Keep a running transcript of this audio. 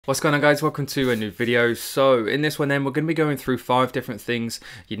What's going on, guys? Welcome to a new video. So in this one then, we're going to be going through 5 different things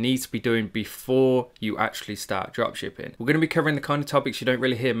you need to be doing before you actually start dropshipping. We're going to be covering the kind of topics you don't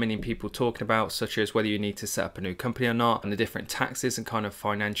really hear many people talking about, such as whether you need to set up a new company or not, and the different taxes and kind of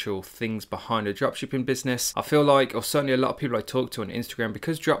financial things behind a dropshipping business. I feel like, or certainly a lot of people I talk to on Instagram,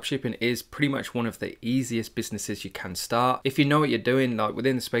 because dropshipping is pretty much one of the easiest businesses you can start. If you know what you're doing, like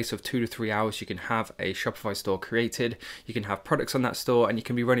within the space of 2 to 3 hours, you can have a Shopify store created, you can have products on that store, and you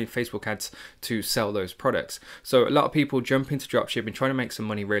can be running Facebook ads to sell those products. So a lot of people jump into dropshipping trying to make some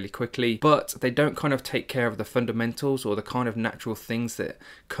money really quickly, but they don't kind of take care of the fundamentals or the kind of natural things that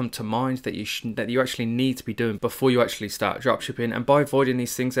come to mind that you actually need to be doing before you actually start dropshipping. And by avoiding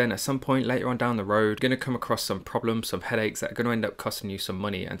these things, then at some point later on down the road, you're going to come across some problems, some headaches that are going to end up costing you some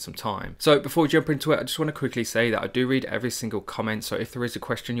money and some time. So before we jump into it, I just want to quickly say that I do read every single comment. So if there is a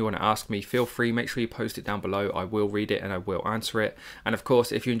question you want to ask me, feel free, make sure you post it down below. I will read it and I will answer it. And of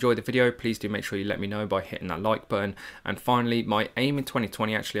course, if you enjoy the video, please do make sure you let me know by hitting that like button. And finally, my aim in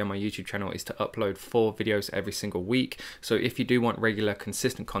 2020 actually on my YouTube channel is to upload 4 videos every single week. So if you do want regular,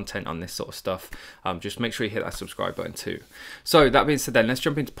 consistent content on this sort of stuff, just make sure you hit that subscribe button too. So that being said then, let's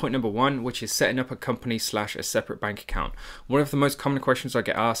jump into point number 1, which is setting up a company / a separate bank account. One of the most common questions I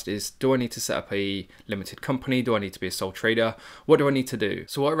get asked is, do I need to set up a limited company? Do I need to be a sole trader? What do I need to do?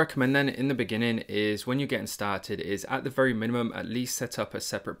 So what I recommend then in the beginning is, when you're getting started, is at the very minimum, at least set up a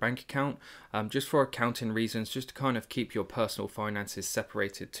separate bank account, just for accounting reasons, just to kind of keep your personal finances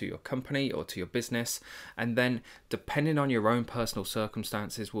separated to your company or to your business. And then depending on your own personal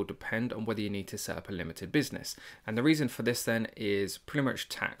circumstances will depend on whether you need to set up a limited business. And the reason for this then is pretty much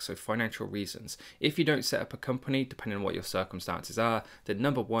tax, so financial reasons. If you don't set up a company, depending on what your circumstances are, then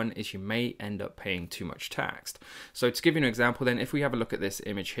number 1 is you may end up paying too much tax. So to give you an example then, if we have a look at this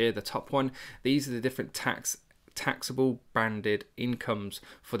image here, the top one, these are the different taxable banded incomes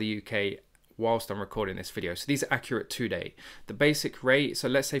for the UK whilst I'm recording this video. So these are accurate to date. The basic rate, so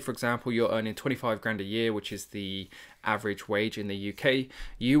let's say for example you're earning 25 grand a year, which is the average wage in the UK,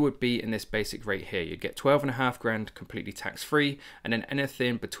 you would be in this basic rate here. You'd get 12.5 grand completely tax free, and then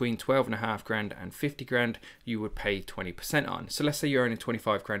anything between 12.5 grand and 50 grand you would pay 20% on. So let's say you're earning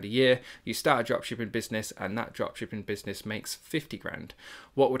 25 grand a year, you start a dropshipping business and that dropshipping business makes 50 grand.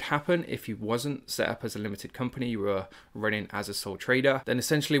 What would happen if you wasn't set up as a limited company, you were running as a sole trader? Then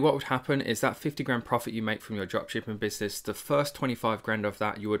essentially what would happen is that 50 grand profit you make from your dropshipping business, the first 25 grand of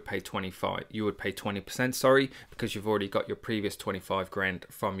that you would pay 20%, sorry, because you've already got your previous 25 grand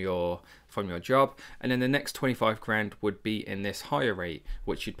from your job, and then the next 25 grand would be in this higher rate,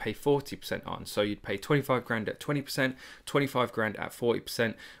 which you'd pay 40% on. So you'd pay 25 grand at 20%, 25 grand at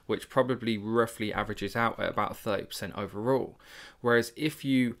 40%, which probably roughly averages out at about 30% overall. Whereas if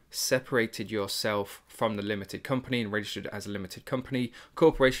you separated yourself from the limited company and registered as a limited company,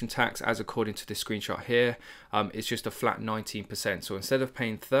 corporation tax, as according to this screenshot here, is just a flat 19%. So instead of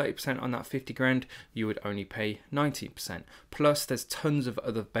paying 30% on that 50 grand, you would only pay 19%. Plus there's tons of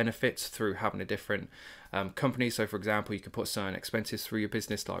other benefits through having a different company. So for example, you can put certain expenses through your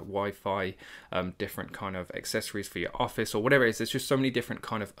business like Wi-Fi, different kind of accessories for your office or whatever it is. There's just so many different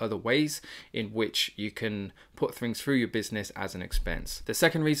kind of other ways in which you can put things through your business as an expense. The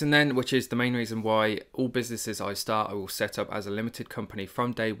second reason then, which is the main reason why all businesses I start, I will set up as a limited company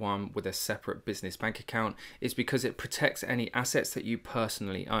from day one with a separate business bank account, is because it protects any assets that you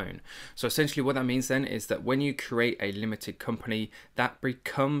personally own. So essentially what that means then is that when you create a limited company, that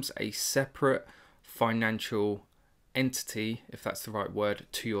becomes a separate financial entity, if that's the right word,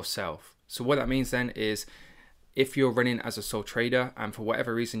 to yourself. So what that means then is, if you're running as a sole trader and for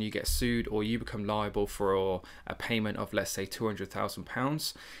whatever reason you get sued or you become liable for a payment of, let's say,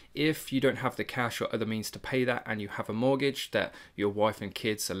 £200,000, if you don't have the cash or other means to pay that, and you have a mortgage that your wife and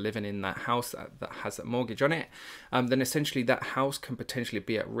kids are living in that house that has that mortgage on it, then essentially that house can potentially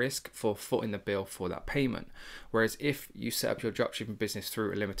be at risk for footing the bill for that payment. Whereas if you set up your dropshipping business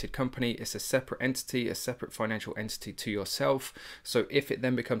through a limited company, it's a separate entity, a separate financial entity to yourself. So if it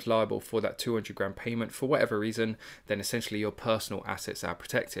then becomes liable for that 200 grand payment for whatever reason, then essentially your personal assets are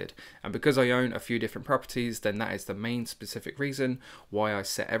protected. And because I own a few different properties, then that is the main specific reason why I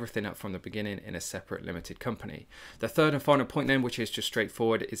set everything up from the beginning in a separate limited company. The third and final point then, which is just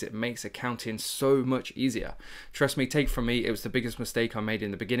straightforward, is it makes accounting so much easier. Trust me, take from me, it was the biggest mistake I made in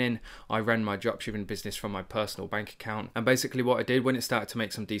the beginning. I ran my dropshipping business from my personal bank account, and basically what I did when it started to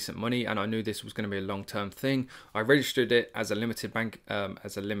make some decent money, and I knew this was going to be a long-term thing, I registered it as a limited bank,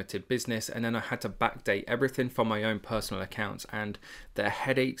 as a limited business, and then I had to backdate everything from my own personal accounts, and the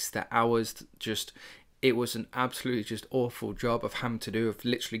headaches, the hours, just it was an absolutely just awful job of having to do, of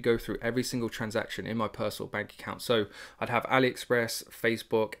literally go through every single transaction in my personal bank account. So I'd have AliExpress,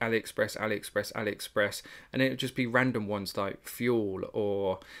 Facebook, AliExpress, and it would just be random ones like fuel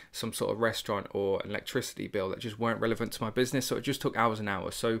or some sort of restaurant or electricity bill that just weren't relevant to my business. So it just took hours and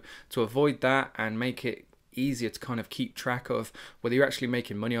hours. So to avoid that and make it easier to kind of keep track of whether you're actually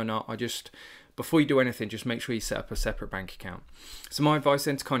making money or not, before you do anything, just make sure you set up a separate bank account. So my advice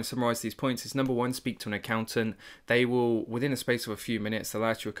then, to kind of summarize these points, is number one, speak to an accountant. They will, within a space of a few minutes, they'll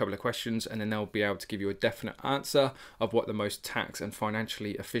ask you a couple of questions, and then they'll be able to give you a definite answer of what the most tax and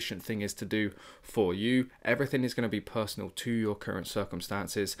financially efficient thing is to do for you. Everything is going to be personal to your current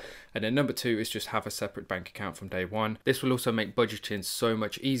circumstances. And then number two is just have a separate bank account from day one. This will also make budgeting so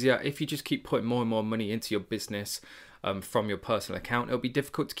much easier. If you just keep putting more and more money into your business from your personal account, it'll be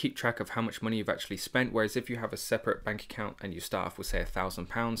difficult to keep track of how much money you've actually spent. Whereas if you have a separate bank account and you start off with, say,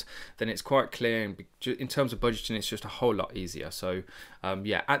 £1,000, then it's quite clear, and in terms of budgeting, it's just a whole lot easier. So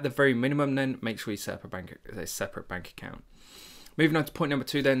yeah, at the very minimum, then make sure you set up a separate bank account. Moving on to point number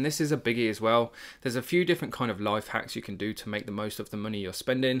two then, this is a biggie as well. There's a few different kind of life hacks you can do to make the most of the money you're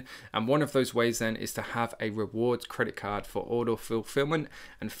spending. And one of those ways then is to have a rewards credit card for order fulfillment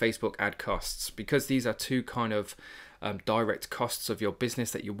and Facebook ad costs, because these are two kind of direct costs of your business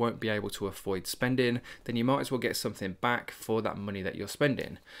that you won't be able to avoid spending. Then you might as well get something back for that money that you're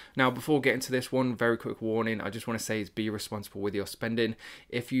spending. Now, before getting to this, one very quick warning I just want to say is be responsible with your spending.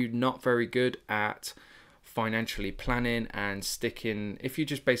 If you're not very good at financially planning and sticking, if you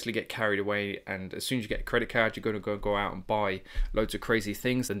just basically get carried away and as soon as you get a credit card you're going to go out and buy loads of crazy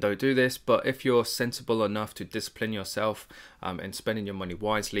things, then don't do this. But if you're sensible enough to discipline yourself and spending your money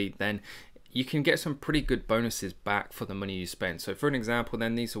wisely, then you can get some pretty good bonuses back for the money you spend. So for an example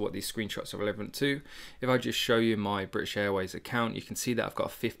then, these are what these screenshots are relevant to. If I just show you my British Airways account, you can see that I've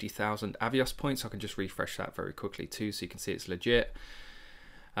got 50,000 Avios points. I can just refresh that very quickly too, so you can see it's legit.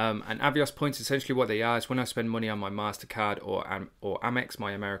 And Avios points, essentially what they are is when I spend money on my MasterCard or Amex,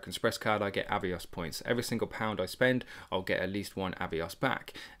 my American Express card, I get Avios points. Every single pound I spend, I'll get at least one Avios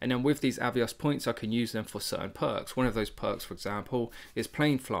back. And then with these Avios points, I can use them for certain perks. One of those perks, for example, is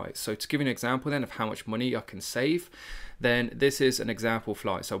plane flights. So to give you an example then of how much money I can save, then this is an example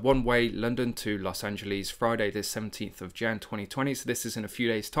flight. So one way, London to Los Angeles, Friday the 17th of Jan 2020. So this is in a few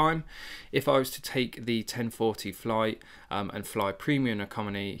days time. If I was to take the 1040 flight and fly premium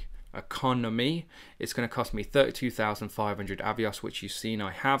economy, it's going to cost me 32,500 Avios, which you've seen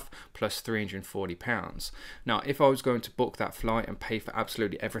I have, plus £340. Now, if I was going to book that flight and pay for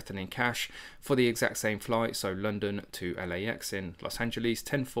absolutely everything in cash for the exact same flight, so London to LAX in Los Angeles,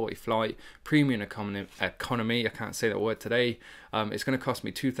 1040 flight, premium economy, I can't say that word today, it's going to cost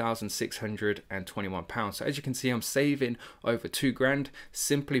me £2,621. So as you can see, I'm saving over £2,000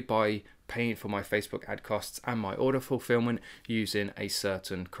 simply by paying for my Facebook ad costs and my order fulfillment using a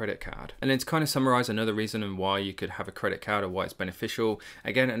certain credit card. And then to kind of summarize another reason and why you could have a credit card or why it's beneficial,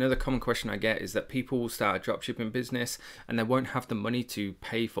 again, another common question I get is that people will start a dropshipping business and they won't have the money to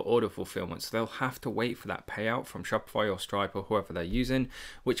pay for order fulfillment, so they'll have to wait for that payout from Shopify or Stripe or whoever they're using,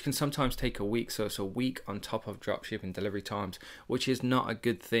 which can sometimes take a week. So it's a week on top of dropshipping delivery times, which is not a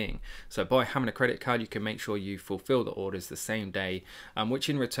good thing. So by having a credit card, you can make sure you fulfill the orders the same day, which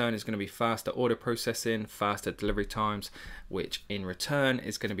in return is going to be faster order processing, faster delivery times, which in return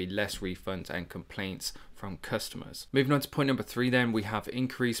is going to be less refunds and complaints from customers. Moving on to point number three then, we have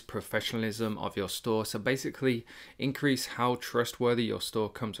increased professionalism of your store. So basically increase how trustworthy your store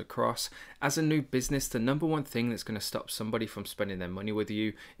comes across. As a new business, the number one thing that's going to stop somebody from spending their money with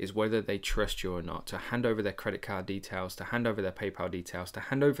you is whether they trust you or not, to hand over their credit card details, to hand over their PayPal details, to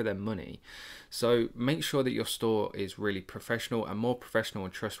hand over their money. So make sure that your store is really professional, and more professional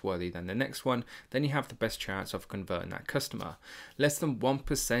and trustworthy than the next one, then you have the best chance of converting that customer. Less than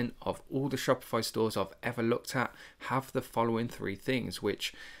 1% of all the Shopify stores I've ever looked at have the following three things,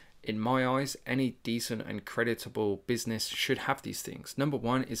 which in my eyes, any decent and creditable business should have these things. Number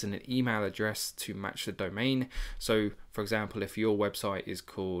one is an email address to match the domain. So for example, if your website is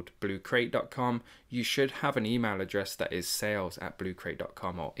called bluecrate.com, you should have an email address that is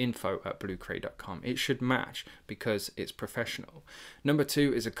sales@bluecrate.com or info@bluecrate.com. It should match because it's professional. Number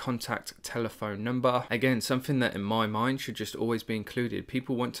two is a contact telephone number. Again, something that in my mind should just always be included.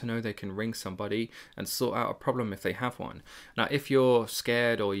 People want to know they can ring somebody and sort out a problem if they have one. Now, if you're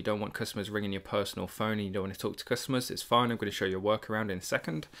scared or you don't want customers ringing your personal phone and you don't want to talk to customers, it's fine. I'm going to show you a workaround in a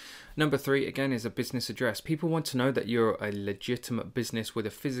second. Number three, again, is a business address. People want to know that you're you're a legitimate business with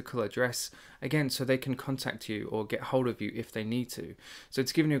a physical address, again, so they can contact you or get hold of you if they need to. So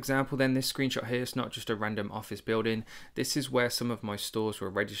to give you an example then, this screenshot here is not just a random office building. This is where some of my stores were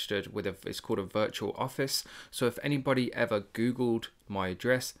registered with it's called a virtual office. So if anybody ever Googled my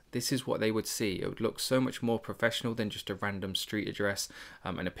address, this is what they would see. It would look so much more professional than just a random street address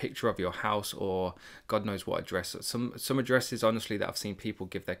and a picture of your house or God knows what address. Some addresses, honestly, that I've seen people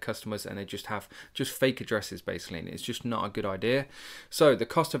give their customers, and they just have fake addresses basically, and it's just not a good idea. So the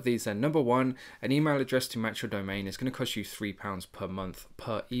cost of these then, number one, an email address to match your domain is going to cost you £3 per month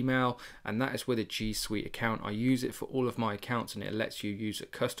per email, and that is with a G Suite account. I use it for all of my accounts, and it lets you use a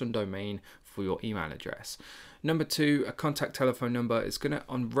custom domain for your email address. Number two, a contact telephone number is going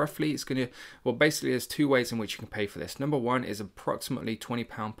to, well, basically there's two ways in which you can pay for this. Number one is approximately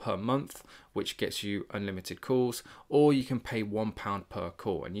 £20 per month, which gets you unlimited calls, or you can pay £1 per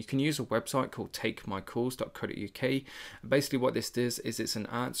call. And you can use a website called takemycalls.co.uk. Basically what this does is it's an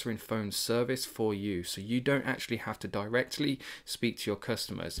answering phone service for you. So you don't actually have to directly speak to your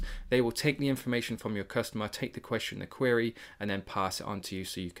customers. They will take the information from your customer, take the question, the query, and then pass it on to you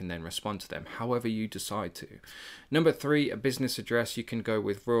so you can then respond to them however you decide to. Number three, a business address. You can go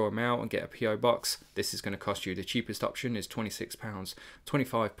with rural mail and get a PO box. This is going to cost you, the cheapest option is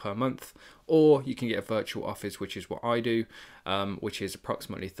 £26.25 per month, or you can get a virtual office, which is what I do, which is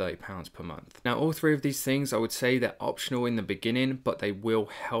approximately £30 per month. Now, all three of these things, I would say they're optional in the beginning, but they will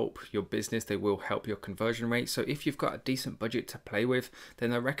help your business. They will help your conversion rate. So if you've got a decent budget to play with,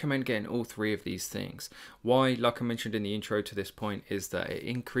 then I recommend getting all three of these things. Why, like I mentioned in the intro to this point, is that it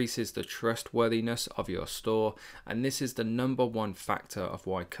increases the trustworthiness of your store. And this is the number one factor of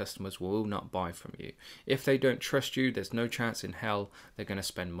why customers will not buy from you. If they don't trust you, there's no chance in hell they're going to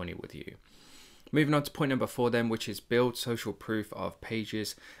spend money with you. Moving on to point number four then, which is build social proof of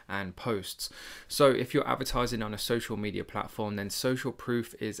pages and posts. So if you're advertising on a social media platform, then social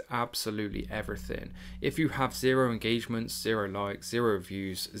proof is absolutely everything. If you have 0 engagements, 0 likes, 0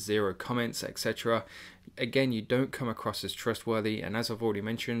 views, 0 comments, etc., again, you don't come across as trustworthy. And as I've already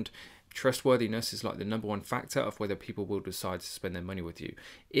mentioned, trustworthiness is like the number one factor of whether people will decide to spend their money with you.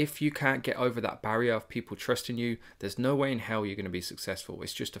 If you can't get over that barrier of people trusting you, there's no way in hell you're going to be successful.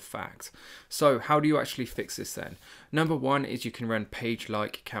 It's just a fact. So how do you actually fix this then? Number one is you can run page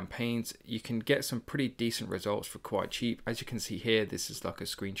like campaigns. You can get some pretty decent results for quite cheap. As you can see here, this is like a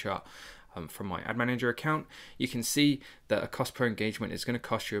screenshot from my ad manager account. You can see that a cost per engagement is going to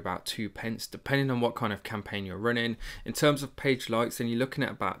cost you about 2p, depending on what kind of campaign you're running. In terms of page likes, then you're looking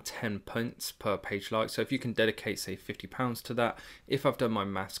at about 10p per page like. So if you can dedicate, say, £50 to that, if I've done my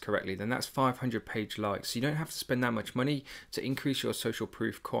maths correctly, then that's 500 page likes. So you don't have to spend that much money to increase your social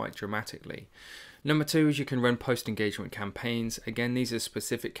proof quite dramatically. Number two is you can run post engagement campaigns. Again, these are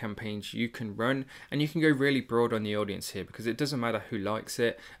specific campaigns you can run, and you can go really broad on the audience here because it doesn't matter who likes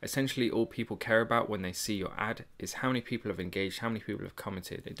it. Essentially, all people care about when they see your ad is how many people have engaged, how many people have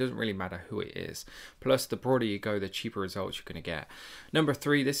commented. It doesn't really matter who it is. Plus, the broader you go, the cheaper results you're going to get. Number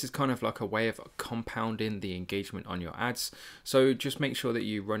three, this is kind of like a way of compounding the engagement on your ads. So just make sure that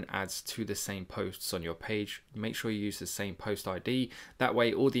you run ads to the same posts on your page. Make sure you use the same post ID. That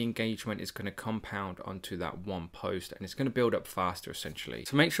way, all the engagement is going to compound onto that one post, and it's going to build up faster essentially.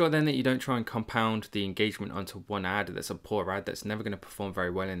 So make sure then that you don't try and compound the engagement onto one ad that's a poor ad that's never going to perform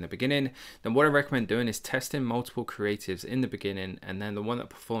very well in the beginning. Then what I recommend doing is testing multiple creatives in the beginning, and then the one that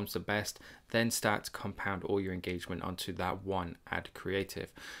performs the best, then start to compound all your engagement onto that one ad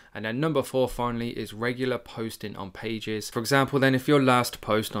creative. And then number four finally is regular posting on pages. For example, then if your last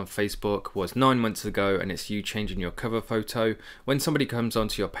post on Facebook was 9 months ago and it's you changing your cover photo, when somebody comes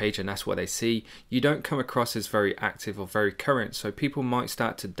onto your page and that's what they see, you don't come across as very active or very current. So people might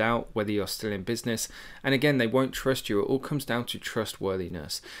start to doubt whether you're still in business. And again, they won't trust you. It all comes down to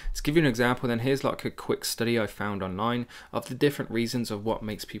trustworthiness. To give you an example, then here's like a quick study I found online of the different reasons of what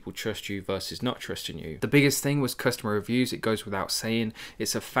makes people trust you versus not trusting you. The biggest thing was customer reviews. It goes without saying.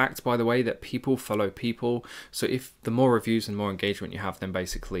 It's a fact, by the way, that people follow people. So if the more reviews and more engagement you have, then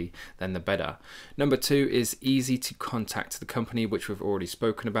the better. Number two is easy to contact the company, which we've already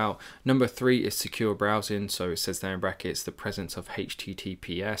spoken about. Number three is secure browsing. So it says there in brackets the presence of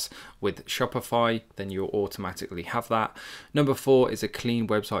HTTPS. With Shopify, then you'll automatically have that. Number four is a clean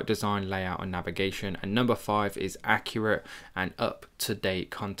website design, layout, and navigation. And number five is accurate and up-to-date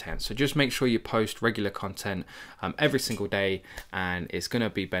content. So just make sure you post regular content every single day, and it's going to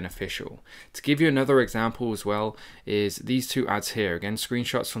be beneficial. To give you another example as well is these two ads here. Again,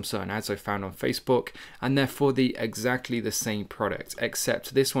 screenshots from certain ads I found on Facebook, and they're for exactly the same product,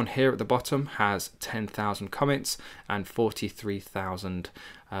 except this one here at the bottom has 10,000 comments and 43,000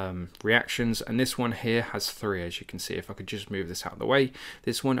 reactions, and this one here has 3, as you can see. If I could just move this out of the way,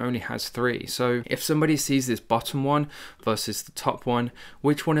 this one only has 3. So if somebody sees this bottom one versus the top one,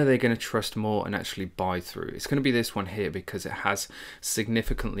 which one are they going to trust more and actually buy through? It's going to be this one here, because it has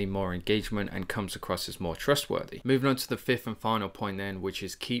significantly more engagement and comes across as more trustworthy. Moving on to the 5th and final point then, which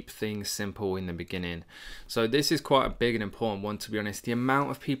is keep things simple in the beginning. So this is quite a big and important one, to be honest. The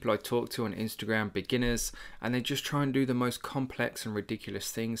amount of people I talk to on Instagram, beginners, and they just try and do the most complex and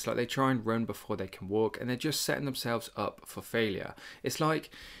ridiculous things. Like they try and run before they can walk, and they're just setting themselves up for failure. It's like,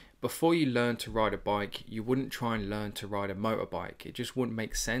 before you learn to ride a bike, you wouldn't try and learn to ride a motorbike. It just wouldn't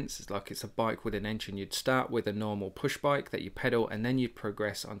make sense. It's like it's a bike with an engine. You'd start with a normal push bike that you pedal, and then you'd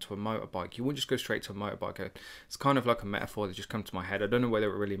progress onto a motorbike. You wouldn't just go straight to a motorbike. It's kind of like a metaphor that just comes to my head. I don't know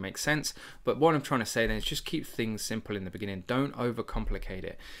whether it really makes sense, but what I'm trying to say then is just keep things simple in the beginning. Don't overcomplicate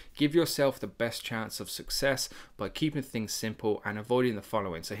it. Give yourself the best chance of success by keeping things simple and avoiding the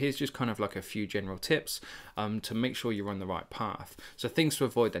following. So here's just kind of like a few general tips to make sure you're on the right path. So things to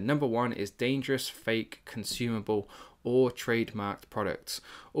avoid then. Number 1 is dangerous, fake, consumable, or trademarked products.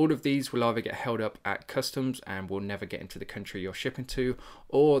 All of these will either get held up at customs and will never get into the country you're shipping to,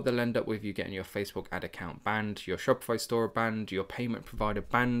 or they'll end up with you getting your Facebook ad account banned, your Shopify store banned, your payment provider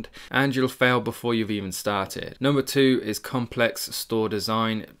banned, and you'll fail before you've even started. Number 2 is complex store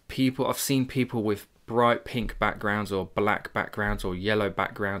design. I've seen people with bright pink backgrounds or black backgrounds or yellow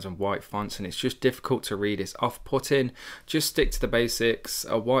backgrounds and white fonts, and it's just difficult to read. It's off-putting. Just stick to the basics: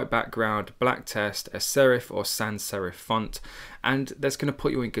 a white background, black text, a serif or sans serif font, and that's going to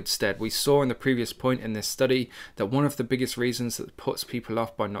put you in good stead. We saw in the previous point in this study that one of the biggest reasons that puts people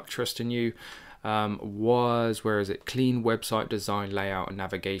off by not trusting you was, where is it, clean website design, layout and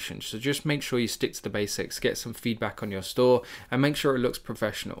navigation. So just make sure you stick to the basics, get some feedback on your store, and make sure it looks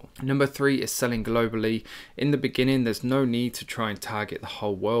professional. Number 3 is selling globally. In the beginning, there's no need to try and target the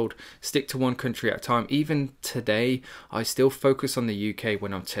whole world. Stick to one country at a time. Even today, I still focus on the UK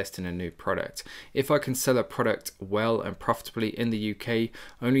when I'm testing a new product. If I can sell a product well and profitably in the UK,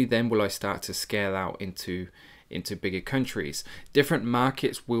 only then will I start to scale out into bigger countries. Different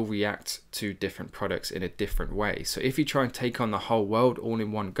markets will react to different products in a different way. So if you try and take on the whole world all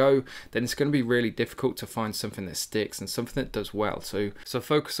in one go, then it's going to be really difficult to find something that sticks and something that does well. So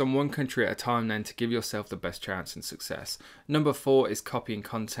focus on one country at a time then to give yourself the best chance in success. Number 4 is copying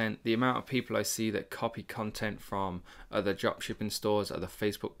content. The amount of people I see that copy content from other dropshipping stores, other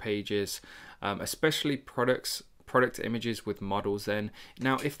Facebook pages, especially product images with models then.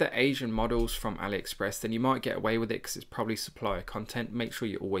 Now, if they're Asian models from AliExpress, then you might get away with it because it's probably supplier content. Make sure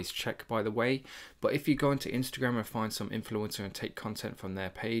you always check, by the way. But if you go into Instagram and find some influencer and take content from their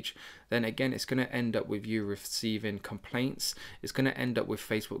page, then again, it's going to end up with you receiving complaints. It's going to end up with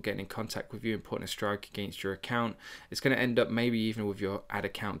Facebook getting in contact with you and putting a strike against your account. It's going to end up maybe even with your ad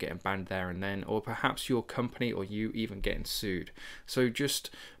account getting banned there and then, or perhaps your company or you even getting sued. So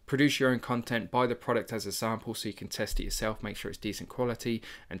just produce your own content, buy the product as a sample so you can test it yourself, make sure it's decent quality,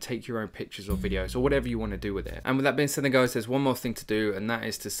 and take your own pictures or videos or whatever you want to do with it. And with that being said then, guys, there's one more thing to do, and that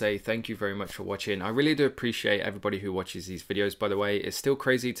is to say thank you very much for watching. I really do appreciate everybody who watches these videos, by the way. It's still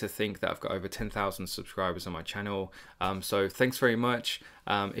crazy to think that I've got over 10,000 subscribers on my channel, so thanks very much.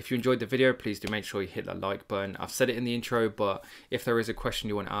 If you enjoyed the video, please do make sure you hit that like button. I've said it in the intro, but if there is a question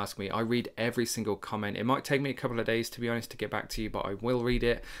you want to ask me, I read every single comment. It might take me a couple of days, to be honest, to get back to you, but I will read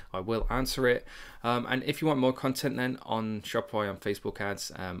it. I will answer it. And if you want more content then on Shopify, on Facebook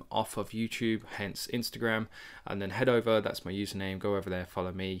ads, off of YouTube, hence Instagram, and then head over, that's my username, go over there,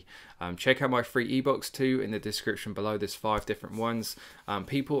 follow me. Check out my free ebooks too in the description below. There's 5 different ones.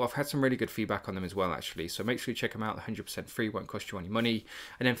 I've had some really good feedback on them as well, actually, so make sure you check them out. 100% free, won't cost you any money.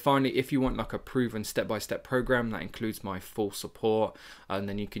 And then finally, if you want like a proven step-by-step program that includes my full support, and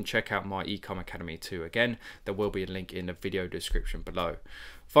then you can check out my Ecom Academy too. Again, there will be a link in the video description below.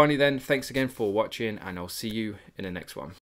 Finally then, thanks again for watching, and I'll see you in the next one.